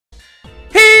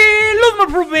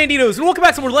my Purple Banditos, and welcome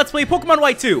back to more Let's Play Pokemon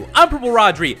White 2. I'm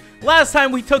PurpleRodri. Last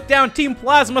time we took down Team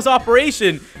Plasma's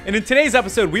operation, and in today's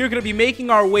episode, we are going to be making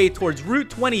our way towards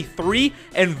Route 23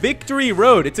 and Victory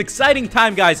Road. It's exciting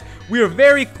time, guys. We are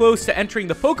very close to entering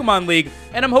the Pokemon League,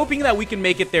 and I'm hoping that we can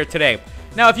make it there today.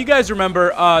 Now, if you guys remember,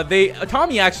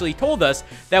 Tommy actually told us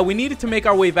that we needed to make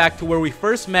our way back to where we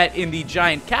first met in the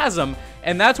Giant Chasm,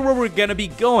 and that's where we're going to be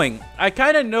going. I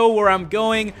kind of know where I'm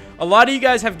going. A lot of you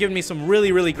guys have given me some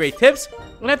really great tips,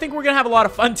 and I think we're going to have a lot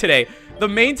of fun today. The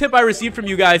main tip I received from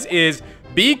you guys is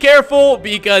be careful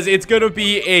because it's going to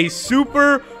be a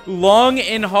super long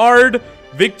and hard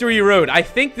Victory Road. I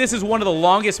think this is one of the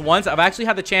longest ones. I've actually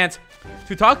had the chance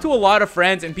to talk to a lot of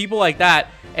friends and people like that,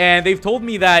 and they've told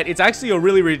me that it's actually a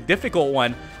really difficult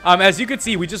one. As you can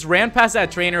see, we just ran past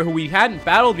that trainer who we hadn't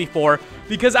battled before,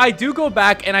 because I do go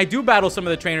back and I do battle some of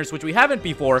the trainers which we haven't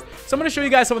before. So I'm going to show you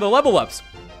guys some of the level ups.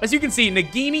 As you can see,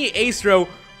 Nagini, Astro,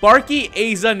 Barky,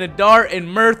 Aza, Nadar, and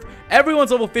Mirth,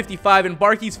 everyone's level 55 and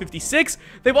Barky's 56.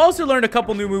 They've also learned a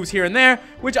couple new moves here and there,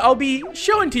 which I'll be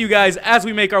showing to you guys as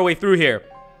we make our way through here.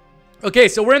 Okay,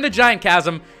 so we're in the Giant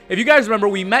Chasm. If you guys remember,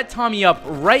 we met Tommy up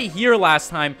right here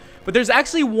last time, but there's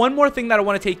actually one more thing that I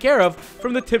want to take care of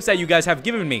from the tips that you guys have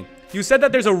given me. You said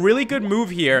that there's a really good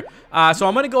move here, so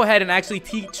I'm going to go ahead and actually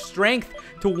teach Strength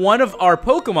to one of our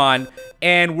Pokemon,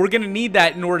 and we're going to need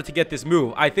that in order to get this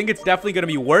move. I think it's definitely going to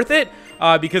be worth it,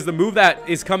 because the move that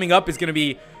is coming up is going to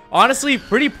be, honestly,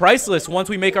 pretty priceless once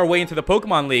we make our way into the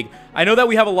Pokemon League. I know that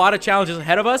we have a lot of challenges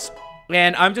ahead of us,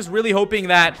 and I'm just really hoping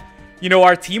that, you know,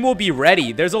 our team will be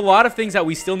ready. There's a lot of things that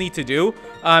we still need to do,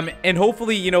 and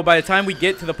hopefully, you know, by the time we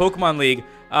get to the Pokemon League,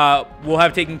 we'll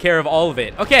have taken care of all of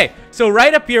it. Okay, so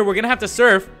right up here, we're going to have to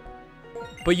surf,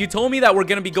 but you told me that we're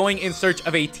going to be going in search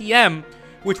of a TM,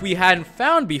 which we hadn't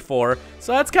found before,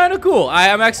 so that's kind of cool.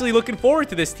 I'm actually looking forward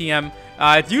to this TM.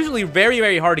 It's usually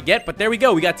very hard to get, but there we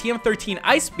go. We got TM13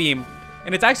 Ice Beam,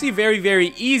 and it's actually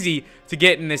very easy to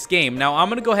get in this game. Now, I'm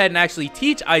going to go ahead and actually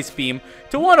teach Ice Beam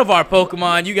to one of our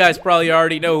Pokemon. You guys probably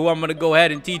already know who I'm going to go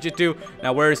ahead and teach it to.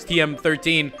 Now, where's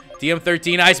TM13?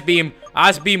 TM13 Ice Beam.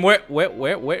 Ice Beam, where?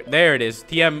 There it is.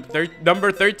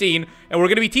 number 13. And we're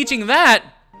going to be teaching that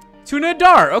to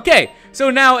Nadar. Okay,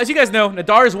 so now, as you guys know,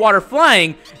 Nadar is water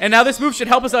flying, and now this move should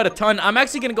help us out a ton. I'm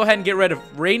actually going to go ahead and get rid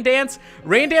of Rain Dance.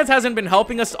 Rain Dance hasn't been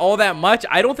helping us all that much.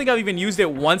 I don't think I've even used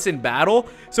it once in battle.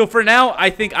 So for now, I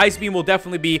think Ice Beam will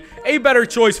definitely be a better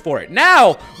choice for it.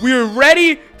 Now, we're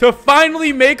ready to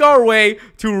finally make our way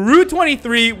to Route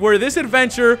 23, where this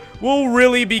adventure will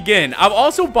really begin. I've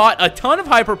also bought a ton of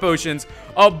Hyper Potions,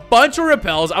 a bunch of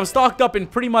Repels. I'm stocked up in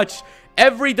pretty much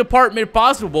every department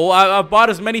possible. I've bought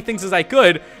as many things as I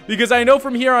could, because I know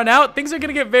from here on out things are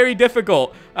gonna get very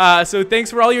difficult. So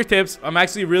thanks for all your tips. I'm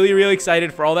actually really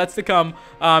excited for all that's to come,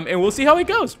 and we'll see how it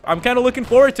goes. I'm kind of looking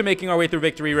forward to making our way through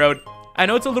Victory Road. I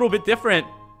know it's a little bit different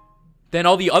than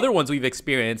all the other ones we've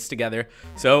experienced together,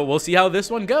 so we'll see how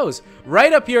this one goes.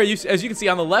 Right up here, as you can see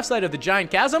on the left side of the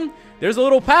Giant Chasm, there's a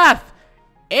little path,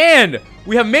 and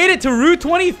we have made it to Route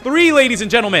 23, ladies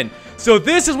and gentlemen. So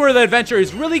this is where the adventure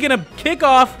is really gonna kick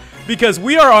off, because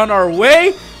we are on our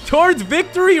way towards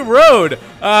Victory Road.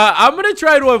 I'm gonna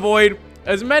try to avoid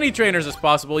as many trainers as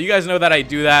possible. You guys know that I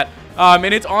do that, and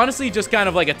it's honestly just kind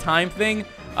of like a time thing,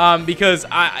 because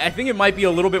I think it might be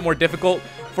a little bit more difficult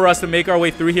for us to make our way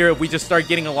through here if we just start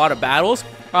getting a lot of battles.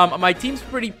 My team's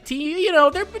pretty, you know,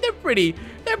 they're pretty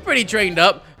trained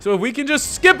up. So if we can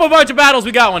just skip a bunch of battles,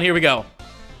 we got one. Here we go.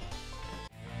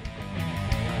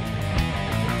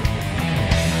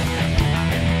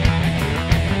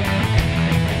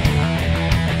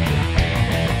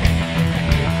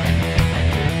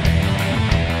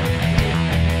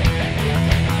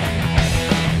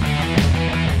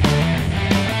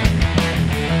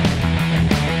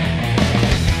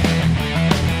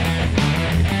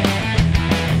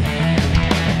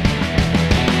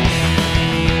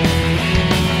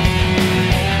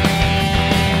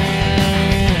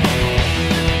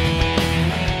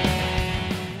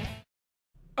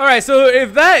 Alright, so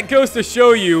if that goes to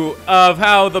show you of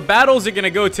how the battles are going to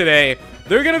go today,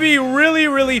 they're going to be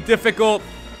really difficult,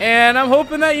 and I'm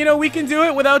hoping that, you know, we can do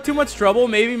it without too much trouble,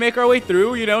 maybe make our way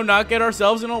through, you know, not get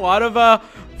ourselves in a lot of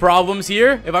problems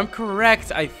here. If I'm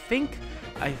correct, I think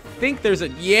there's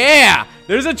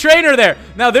there's a trainer there.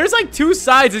 Now, there's like two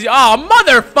sides. Oh,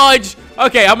 mother fudge!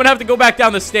 Okay, I'm going to have to go back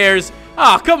down the stairs.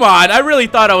 Oh, come on. I really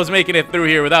thought I was making it through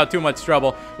here without too much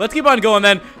trouble. Let's keep on going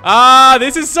then.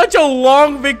 This is such a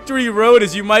long Victory Road,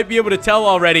 as you might be able to tell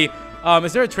already.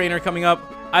 Is there a trainer coming up?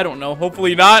 I don't know.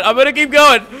 Hopefully not. I'm going to keep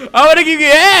going.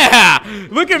 Yeah!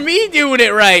 Look at me doing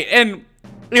it right. And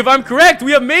if I'm correct,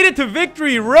 we have made it to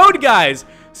Victory Road, guys.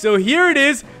 So here it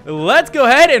is. Let's go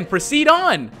ahead and proceed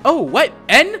on. Oh, what?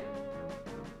 N?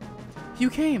 You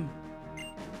came.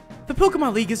 The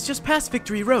Pokemon League is just past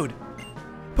Victory Road.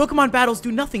 Pokemon battles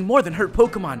do nothing more than hurt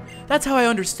Pokemon. That's how I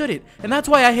understood it, and that's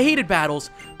why I hated battles.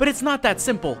 But it's not that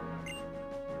simple.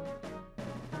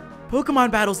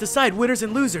 Pokemon battles decide winners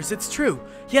and losers, it's true.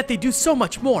 Yet they do so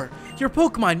much more. Your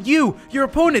Pokemon, you, your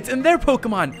opponents, and their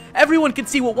Pokemon. Everyone can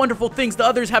see what wonderful things the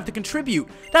others have to contribute.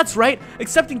 That's right,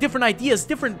 accepting different ideas,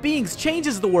 different beings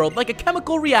changes the world like a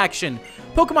chemical reaction.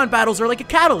 Pokemon battles are like a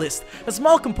catalyst, a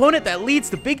small component that leads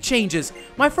to big changes.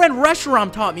 My friend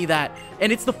Reshiram taught me that,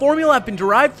 and it's the formula I've been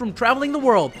derived from traveling the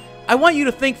world. I want you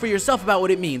to think for yourself about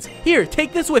what it means. Here,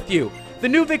 take this with you. The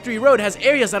new Victory Road has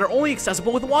areas that are only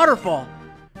accessible with waterfall.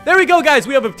 There we go, guys.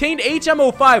 We have obtained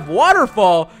HM05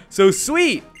 Waterfall. So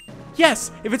sweet.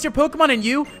 Yes, if it's your Pokemon and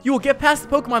you will get past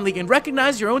the Pokemon League and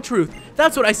recognize your own truth.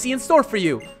 That's what I see in store for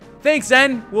you. Thanks,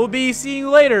 Zen. We'll be seeing you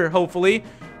later, hopefully.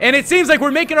 And it seems like we're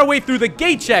making our way through the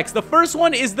gate checks. The first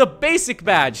one is the basic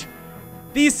badge.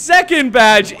 The second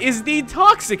badge is the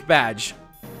toxic badge.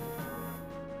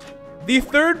 The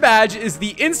third badge is the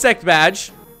insect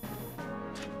badge.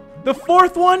 The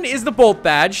fourth one is the bolt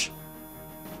badge.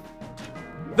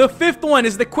 The fifth one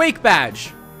is the Quake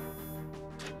badge.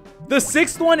 The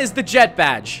sixth one is the Jet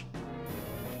badge.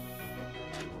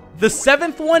 The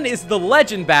seventh one is the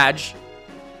Legend badge.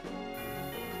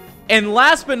 And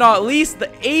last but not least,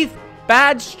 the eighth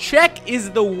badge check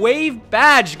is the Wave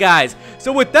badge, guys.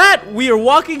 So with that, we are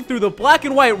walking through the black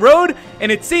and white road,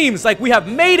 and it seems like we have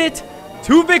made it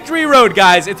to Victory Road,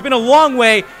 guys. It's been a long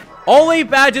way. All 8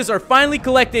 badges are finally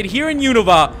collected here in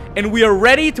Unova, and we are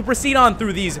ready to proceed on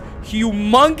through these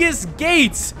humongous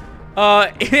gates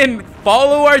and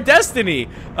follow our destiny.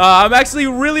 I'm actually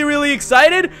really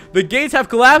excited. The gates have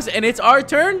collapsed, and it's our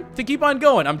turn to keep on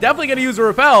going. I'm definitely going to use a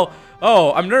repel.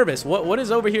 Oh, I'm nervous. What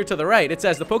is over here to the right? It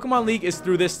says the Pokemon League is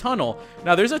through this tunnel.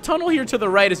 Now, there's a tunnel here to the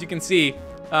right, as you can see.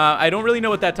 I don't really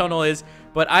know what that tunnel is,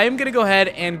 but I am going to go ahead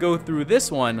and go through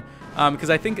this one. Because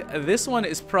I think this one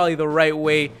is probably the right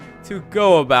way to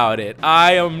go about it.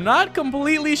 I am not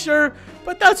completely sure,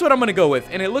 but that's what I'm going to go with.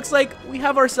 And it looks like we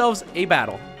have ourselves a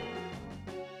battle.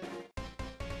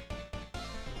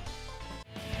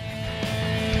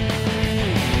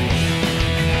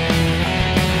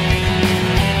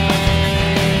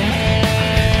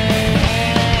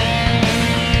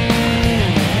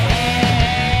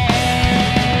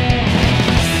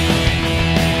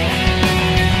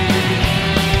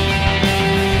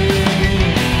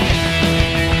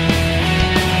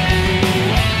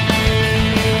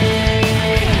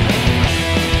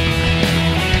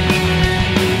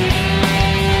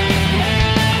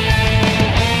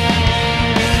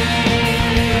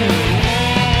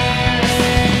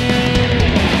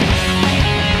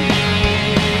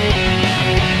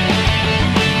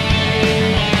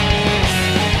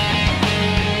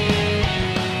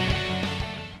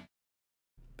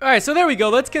 Alright, so there we go.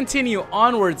 Let's continue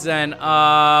onwards then.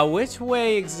 Which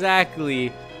way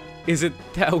exactly is it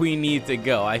that we need to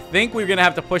go? I think we're going to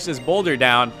have to push this boulder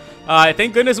down.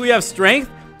 Thank goodness we have strength.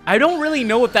 I don't really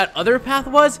know what that other path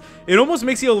was. It almost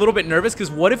makes you a little bit nervous, because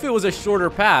what if it was a shorter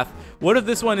path? What if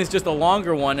this one is just a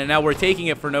longer one and now we're taking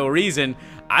it for no reason?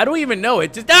 I don't even know.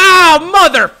 It just... Ah,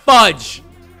 mother fudge!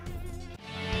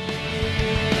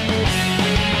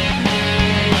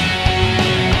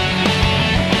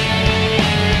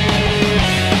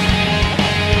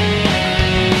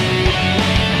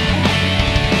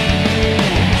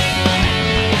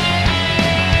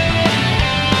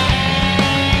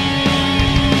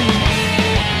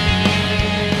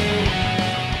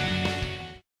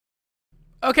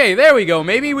 Okay, there we go.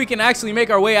 Maybe we can actually make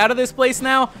our way out of this place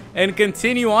now and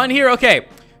continue on here. Okay,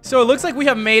 so it looks like we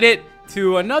have made it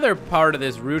to another part of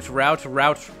this route.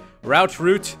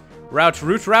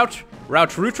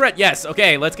 Yes,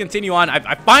 okay, let's continue on.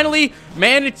 I finally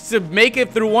managed to make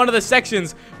it through one of the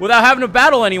sections without having to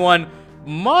battle anyone.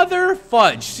 Mother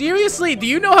fudge. Seriously, do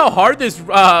you know how hard this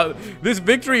this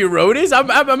Victory Road is? I'm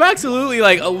absolutely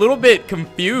like a little bit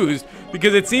confused,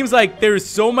 because it seems like there's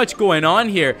so much going on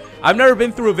here. I've never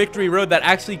been through a Victory Road that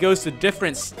actually goes to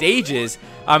different stages.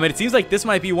 And it seems like this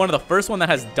might be one of the first one that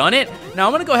has done it. Now,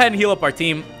 I'm going to go ahead and heal up our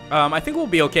team. I think we'll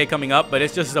be okay coming up, but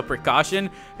it's just a precaution.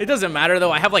 It doesn't matter,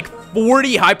 though. I have like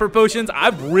 40 Hyper Potions.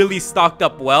 I've really stocked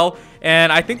up well,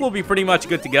 and I think we'll be pretty much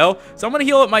good to go. So I'm going to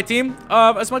heal up my team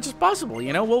as much as possible.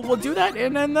 You know, we'll do that,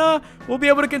 and then we'll be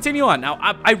able to continue on. Now,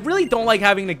 I really don't like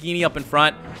having Nagini up in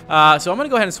front, so I'm going to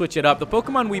go ahead and switch it up. The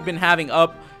Pokemon we've been having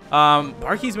up,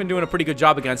 Barky's been doing a pretty good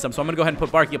job against them, so I'm going to go ahead and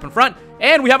put Barky up in front,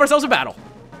 and we have ourselves a battle.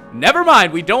 Never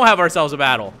mind, we don't have ourselves a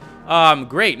battle.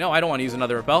 Great. No, I don't want to use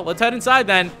another repel. Let's head inside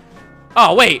then.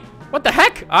 Oh, wait. What the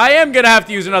heck? I am gonna have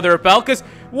to use another repel, because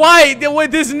why?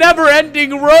 With this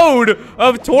never-ending road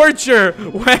of torture,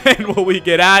 when will we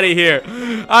get out of here?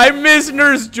 I miss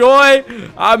Nurse Joy.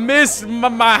 I miss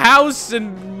my house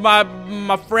and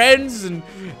my friends and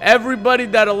everybody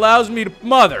that allows me to...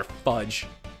 Mother fudge.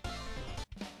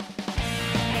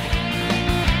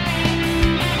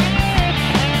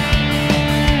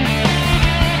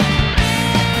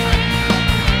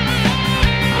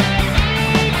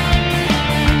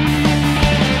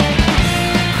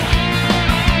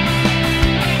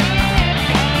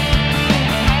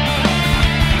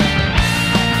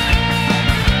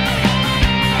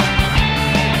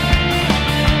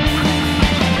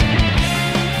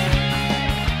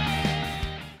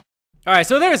 All right,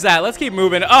 so there's that. Let's keep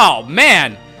moving. Oh,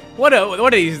 man. What are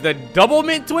these, the double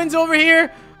mint twins over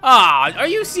here? Ah, are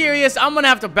you serious? I'm going to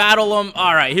have to battle them.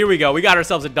 All right, here we go. We got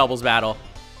ourselves a doubles battle.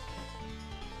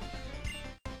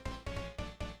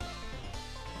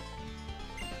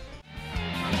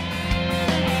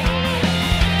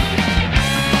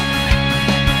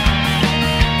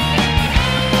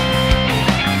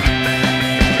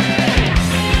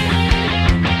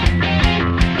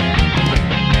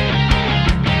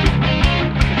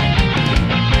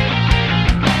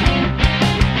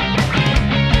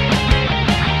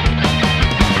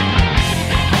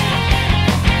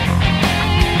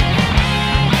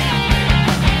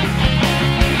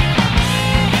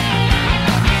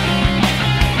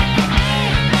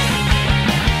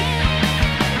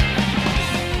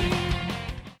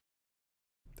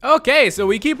 Okay, so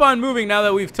we keep on moving now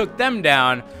that we've took them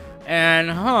down.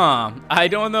 And, I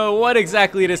don't know what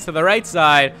exactly it is to the right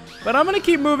side, but I'm going to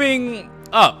keep moving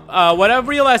up. What I've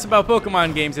realized about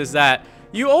Pokemon games is that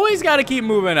you always got to keep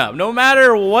moving up, no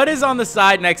matter what is on the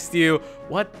side next to you.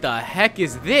 What the heck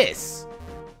is this?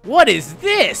 What is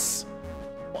this?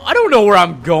 I don't know where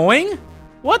I'm going.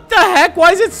 What the heck?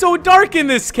 Why is it so dark in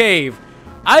this cave?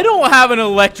 I don't have an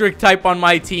electric type on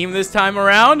my team this time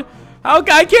around.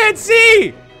 I can't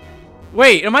see.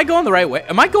 Wait, am I going the right way?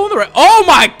 Am I going the right? Oh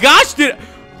my gosh,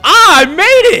 I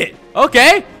made it.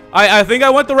 Okay, I think I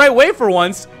went the right way for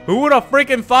once. Who would have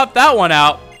freaking thought that one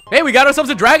out? Hey, we got ourselves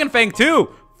a Dragon Fang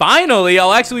too. Finally,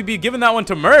 I'll actually be giving that one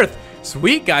to Mirth.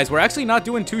 Sweet, guys, we're actually not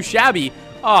doing too shabby.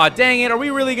 Aw, dang it, are we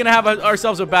really gonna have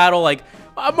ourselves a battle? Like,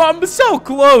 I'm so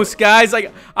close, guys.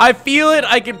 Like, I feel it.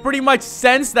 I can pretty much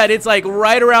sense that it's like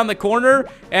right around the corner.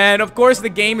 And of course, the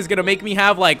game is gonna make me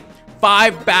have like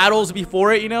 5 battles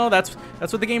before it, you know. That's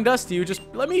what the game does to you. Just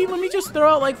let me just throw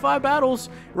out like 5 battles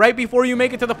right before you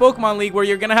make it to the Pokemon League, where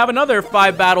you're gonna have another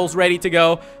 5 battles ready to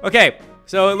go. Okay,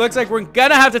 so it looks like we're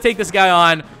gonna have to take this guy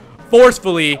on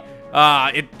forcefully.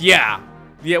 Yeah,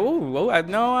 ooh,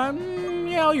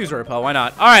 yeah, I'll use a repel, why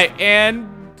not? All right,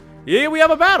 and yeah, we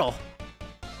have a battle.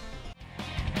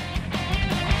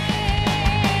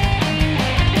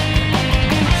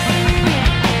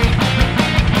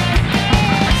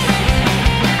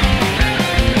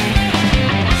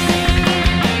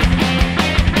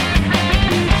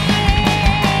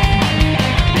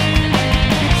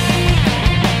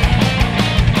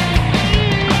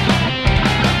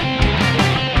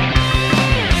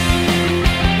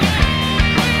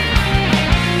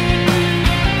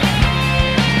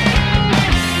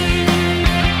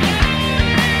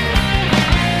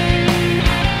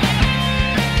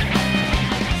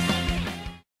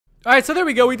 All right, so there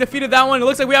we go. We defeated that one. It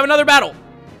looks like we have another battle.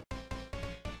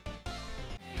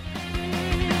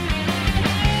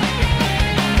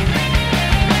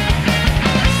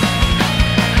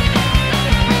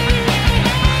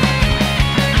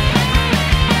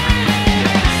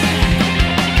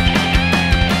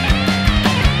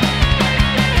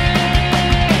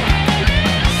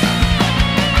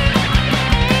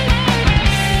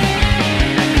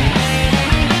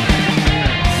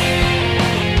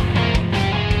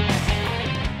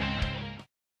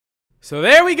 So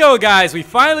there we go, guys. We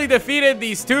finally defeated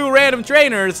these 2 random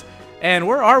trainers. And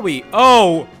where are we?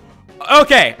 Oh,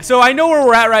 okay. So I know where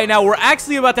we're at right now. We're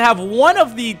actually about to have one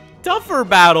of the tougher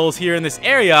battles here in this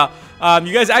area.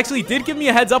 You guys actually did give me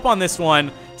a heads up on this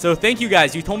one. So thank you,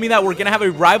 guys. You told me that we're going to have a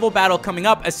rival battle coming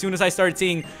up as soon as I started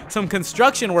seeing some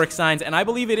construction work signs. And I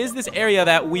believe it is this area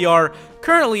that we are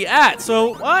currently at.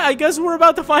 So I guess we're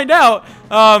about to find out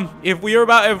if we're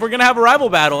going to have a rival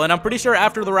battle. And I'm pretty sure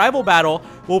after the rival battle,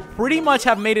 we'll pretty much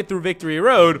have made it through Victory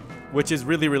Road, which is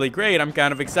really, really great. I'm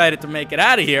kind of excited to make it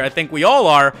out of here. I think we all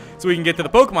are, so we can get to the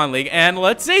Pokemon League. And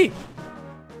let's see.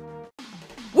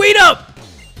 Wait up!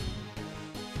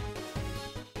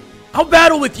 I'll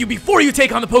battle with you before you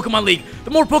take on the Pokemon League.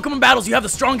 The more Pokemon battles you have, the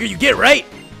stronger you get, right?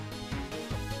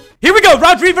 Here we go,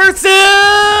 Rodri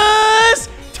versus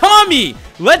Tommy.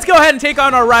 Let's go ahead and take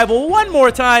on our rival one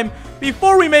more time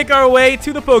before we make our way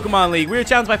to the Pokemon League. We were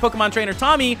challenged by Pokemon trainer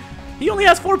Tommy. He only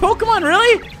has 4 Pokemon,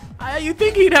 really? You'd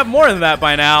think he'd have more than that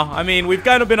by now. I mean, we've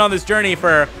kind of been on this journey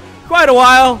for quite a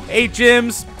while. 8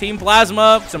 gyms, Team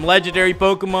Plasma, some legendary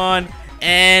Pokemon,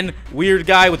 and weird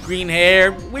guy with green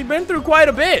hair. We've been through quite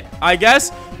a bit. I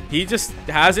guess he just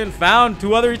hasn't found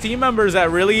 2 other team members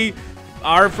that really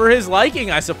are for his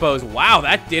liking, I suppose. Wow,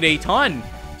 that did a ton.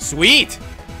 Sweet.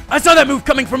 I saw that move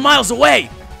coming from miles away.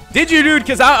 Did you, dude?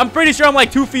 Because I'm pretty sure I'm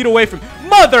like 2 feet away from...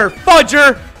 Mother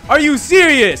fudger! Are you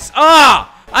serious? I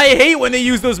hate when they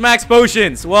use those max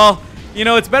potions. Well, you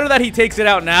know, it's better that he takes it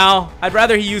out now. I'd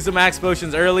rather he use the max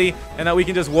potions early and that we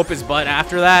can just whoop his butt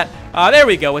after that. There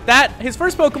we go. With that, his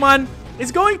first Pokemon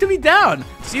is going to be down.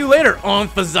 See you later,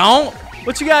 Enfazant.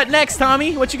 What you got next,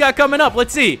 Tommy? What you got coming up?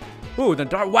 Let's see. Ooh,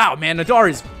 Nadar. Wow, man, Nadar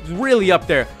is really up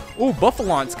there. Ooh,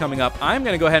 Buffalont's coming up. I'm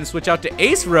going to go ahead and switch out to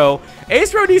Acero.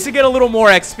 Acero needs to get a little more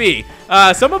XP.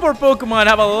 Some of our Pokemon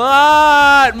have a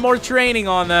lot more training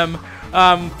on them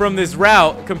from this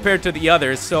route compared to the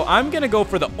others. So I'm going to go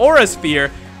for the Aura Sphere,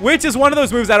 which is one of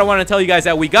those moves that I want to tell you guys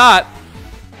that we got.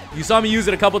 You saw me use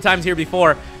it a couple times here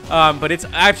before, but it's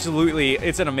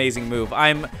an amazing move.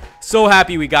 I'm so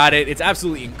happy we got it. It's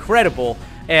absolutely incredible.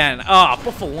 And,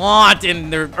 Buffalont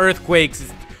and their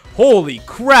Earthquakes. Holy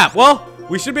crap. Well,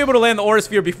 we should be able to land the Aura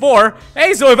Sphere before.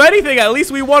 Hey, so if anything, at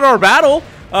least we won our battle.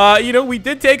 You know, we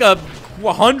did take a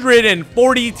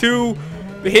 142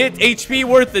 hit HP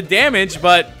worth of damage,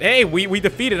 but hey, we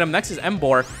defeated him. Next is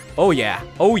Emboar. Oh, yeah.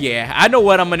 Oh, yeah. I know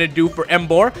what I'm going to do for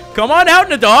Emboar. Come on out,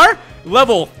 Nadar.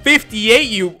 Level 58,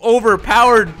 you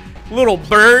overpowered little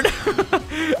bird.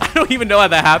 I don't even know how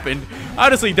that happened.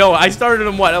 Honestly, don't. I started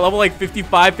him, what, at level like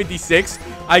 55, 56?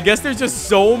 I guess there's just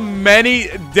so many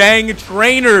dang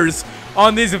trainers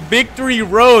on this victory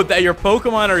road that your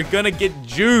Pokemon are gonna get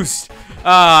juiced.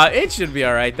 It should be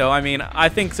alright, though. I mean, I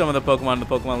think some of the Pokemon in the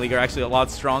Pokemon League are actually a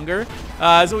lot stronger.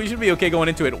 So we should be okay going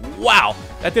into it. Wow,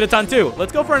 that did a ton, too.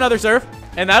 Let's go for another Surf,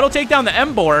 and that'll take down the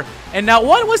Emboar. And now,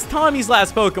 what was Tommy's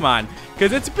last Pokemon?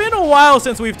 Because it's been a while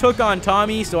since we've took on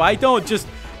Tommy, so I don't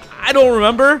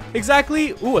remember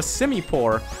exactly. Ooh, a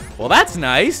Simipour. Well, that's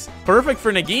nice. Perfect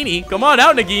for Nagini. Come on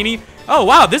out, Nagini. Oh,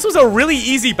 wow. This was a really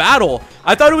easy battle.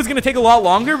 I thought it was going to take a lot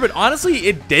longer, but honestly,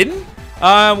 it didn't.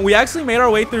 We actually made our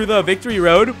way through the victory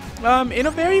road in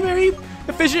a very, very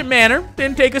efficient manner.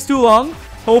 Didn't take us too long.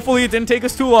 Hopefully, it didn't take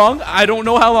us too long. I don't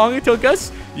know how long it took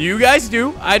us. You guys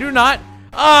do. I do not.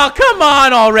 Oh, come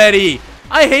on already.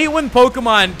 I hate when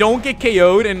Pokemon don't get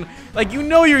KO'd and, like, you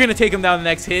know you're going to take them down the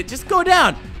next hit. Just go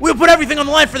down. We'll put everything on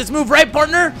the line for this move, right,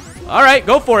 partner? All right,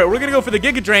 go for it. We're going to go for the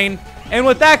Giga Drain. And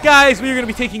with that, guys, we're going to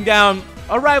be taking down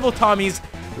our rival Tommy's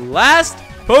last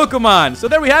Pokemon. So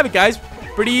there we have it, guys.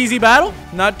 Pretty easy battle.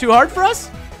 Not too hard for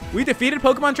us. We defeated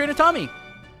Pokemon trainer Tommy.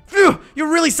 Phew, you're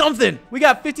really something. We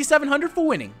got 5,700 for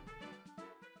winning.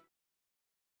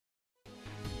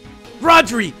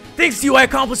 Rodri, thanks to you, I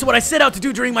accomplished what I set out to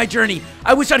do during my journey.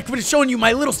 I wish I could have shown you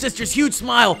my little sister's huge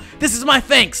smile. This is my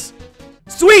thanks.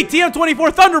 Sweet,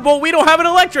 TM24 Thunderbolt, we don't have an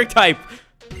electric type.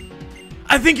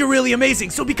 I think you're really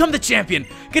amazing, so become the champion.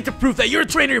 Get the proof that you're a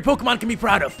trainer your Pokemon can be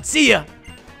proud of. See ya.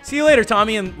 See you later,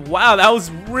 Tommy. And wow, that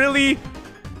was really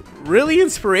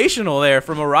inspirational there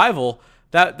from a rival.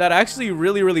 That actually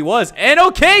really was. And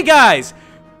okay, guys,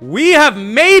 we have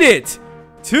made it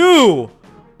to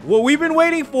what we've been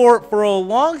waiting for a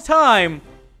long time,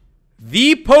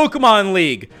 the Pokemon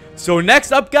League. So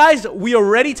next up, guys, we are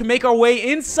ready to make our way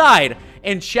inside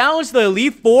and challenge the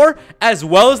Elite Four as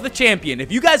well as the champion.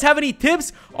 If you guys have any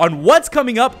tips on what's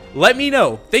coming up, let me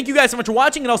know. Thank you guys so much for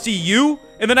watching, and I'll see you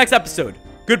in the next episode.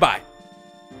 Goodbye.